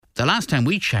the last time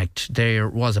we checked, there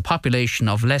was a population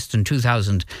of less than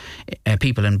 2,000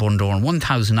 people in Bundoran,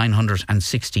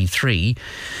 1,963.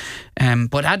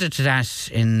 But added to that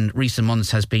in recent months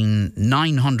has been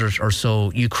 900 or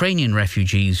so Ukrainian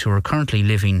refugees who are currently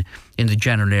living in the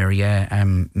general area,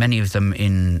 many of them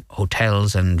in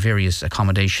hotels and various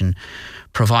accommodation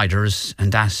providers.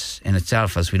 And that in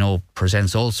itself, as we know,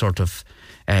 presents all sorts of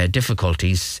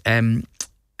difficulties.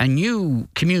 A new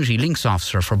community links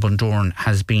officer for Bundoran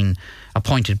has been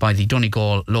appointed by the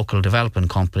Donegal Local Development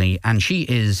Company, and she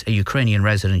is a Ukrainian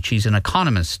resident. She's an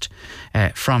economist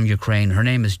from Ukraine. Her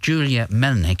name is Julia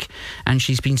Melnick, and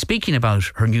she's been speaking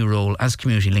about her new role as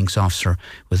community links officer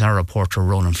with our reporter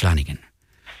Ronan Flanagan.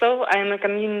 So I'm a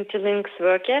community links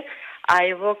worker.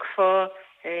 I work for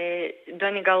a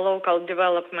Donegal Local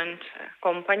Development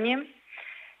Company.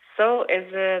 So as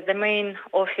the main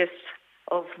office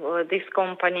of this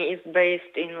company is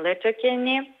based in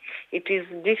Letterkenny, it is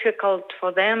difficult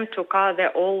for them to cover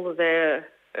all the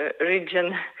region,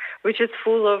 which is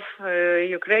full of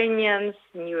Ukrainians,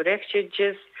 new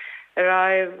refugees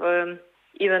arrive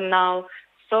even now.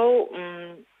 So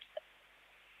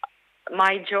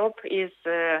my job is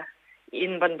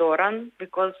in Bundoran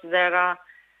because there are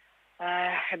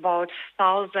about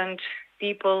 1,000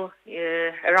 people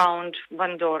around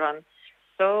Bundoran.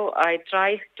 So I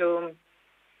try to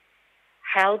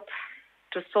help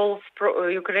to solve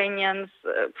Ukrainians'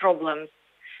 problems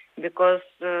because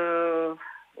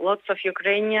lots of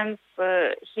Ukrainians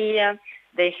here,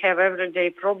 they have everyday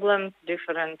problems,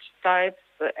 different types,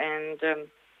 and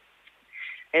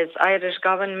as Irish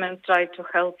government try to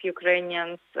help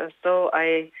Ukrainians, so I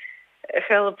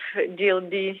help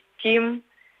DLD team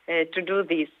to do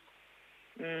this.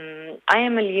 I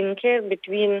am a linker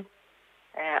between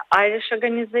Irish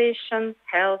organization,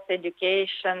 health,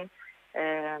 education,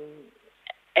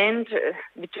 and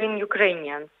between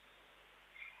Ukrainians.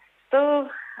 So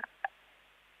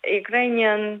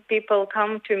Ukrainian people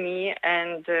come to me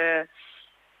and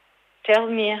tell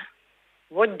me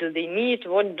what do they need,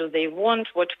 what do they want,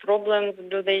 what problems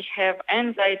do they have,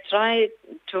 and I try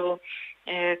to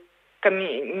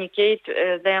communicate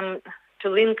them, to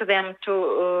link them to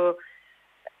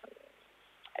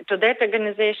that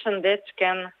organization that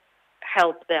can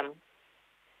help them.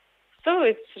 So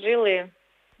it's really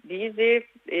busy.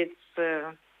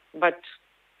 But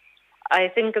I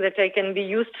think that I can be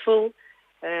useful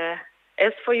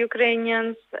as for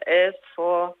Ukrainians, as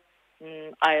for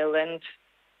Ireland.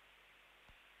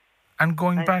 And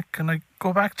can I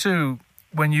go back to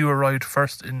when you arrived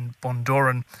first in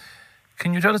Bundoran?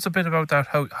 Can you tell us a bit about that?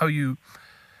 How you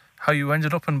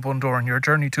ended up in Bundoran, your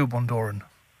journey to Bundoran?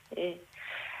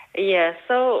 Yeah.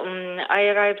 So I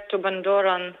arrived to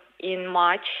Bundoran in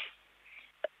March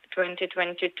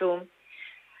 2022.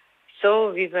 So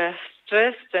we were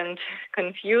stressed and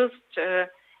confused,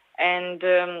 and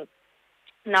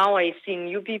now I see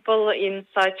new people in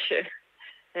such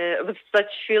with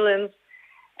such feelings,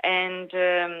 and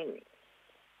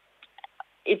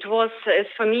it was, as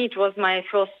for me, it was my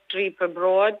first trip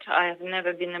abroad. I have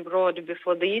never been abroad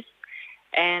before this,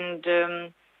 and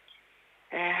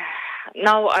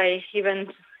now I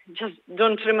even just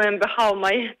don't remember how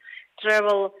my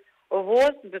travel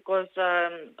was because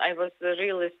I was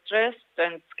really stressed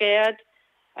and scared.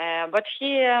 But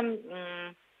here,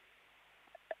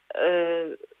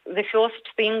 the first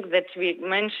thing that we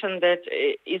mentioned that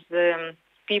is the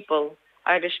people,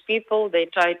 Irish people. They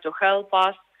try to help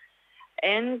us,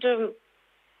 and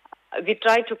we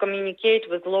try to communicate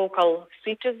with local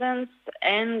citizens.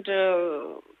 And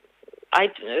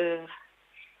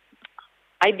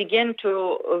I began to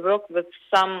work with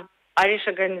some Irish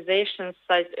organizations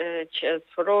such as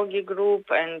Forogi Group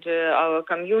and our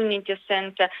community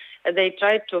center. They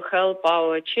try to help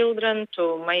our children,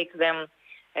 to make them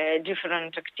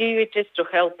different activities, to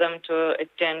help them to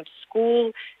attend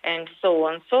school and so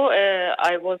on. So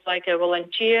I was like a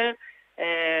volunteer,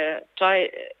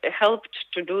 helped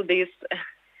to do this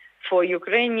for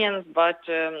Ukrainians, but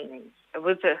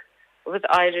with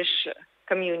Irish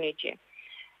community.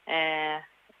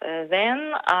 Then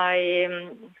I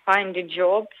find a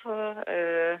job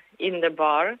in the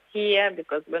bar here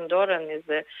because Bundoran is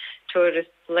a tourist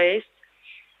place.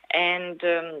 And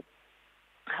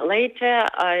later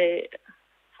I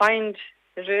find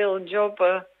a real job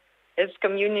as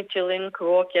community link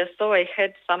worker. So I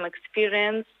had some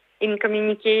experience in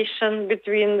communication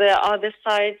between the other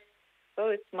sides. So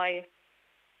it's my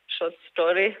short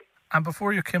story. And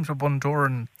before you came to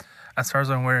Bundoran, as far as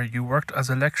I'm aware, you worked as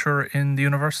a lecturer in the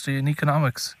university in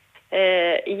economics.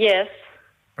 Yes.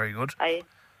 Very good.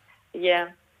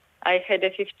 Yeah. I had a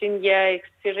 15-year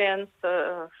experience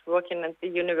working at the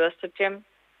university. And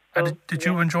So, did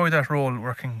you enjoy that role,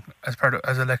 working as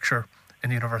a lecturer in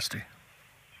the university?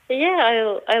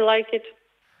 Yeah, I like it.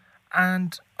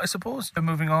 And I suppose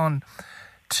moving on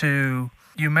to,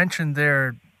 you mentioned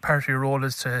there part of your role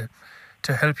is to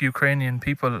help Ukrainian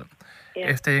people Yeah.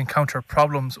 if they encounter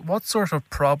problems. What sort of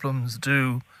problems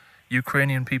do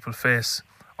Ukrainian people face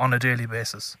on a daily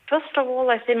basis? First of all,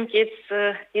 I think it's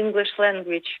English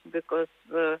language because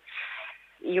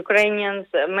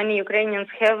many Ukrainians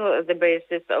have the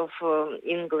basis of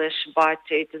English, but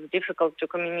it is difficult to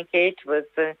communicate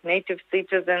with native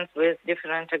citizens, with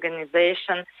different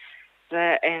organizations,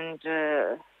 and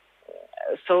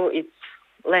so it's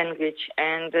language.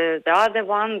 And the other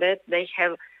one that they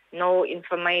have no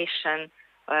information.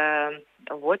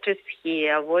 What is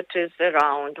here? What is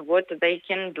around? What they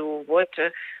can do? What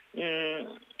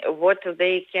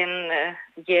they can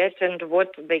get and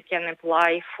what they can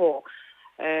apply for.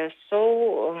 So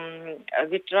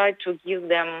we try to give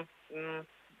them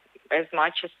as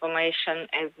much information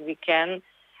as we can,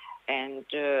 and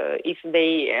if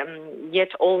they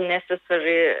get all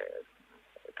necessary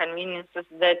conveniences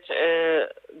that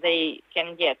they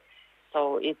can get. So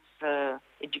it's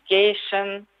education,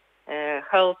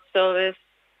 health service,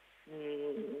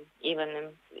 even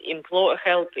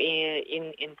help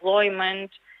in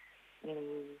employment.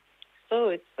 So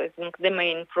it's, I think, the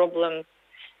main problems.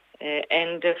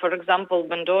 And for example,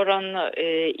 Bandoran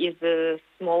is a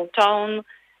small town,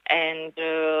 and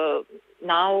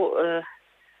now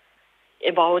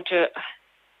about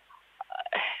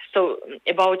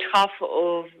half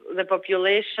of the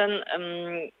population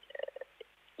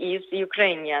is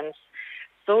Ukrainians.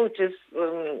 So it is,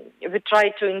 we try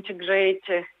to integrate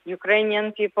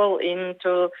Ukrainian people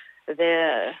into the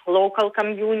local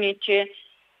community,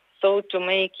 so to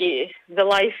make the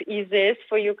life easiest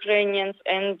for Ukrainians,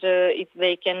 and if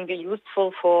they can be useful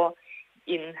for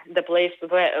in the place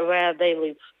where they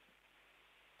live.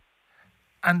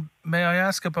 And may I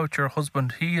ask about your husband?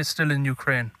 He is still in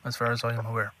Ukraine, as far as I am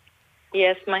aware.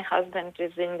 Yes, my husband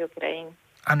is in Ukraine.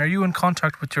 And are you in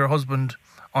contact with your husband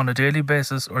on a daily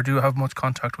basis, or do you have much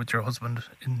contact with your husband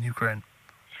in Ukraine?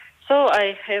 So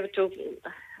I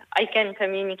can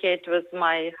communicate with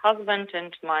my husband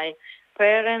and my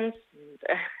parents.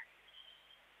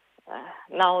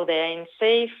 Now they are in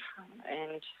safe,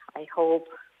 and I hope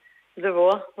the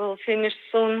war will finish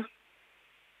soon,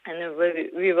 and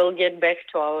we will get back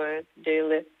to our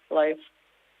daily life.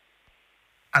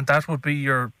 And that would be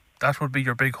your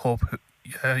big hope,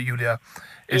 Yulia,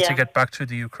 is to get back to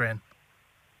the Ukraine.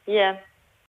 Yeah.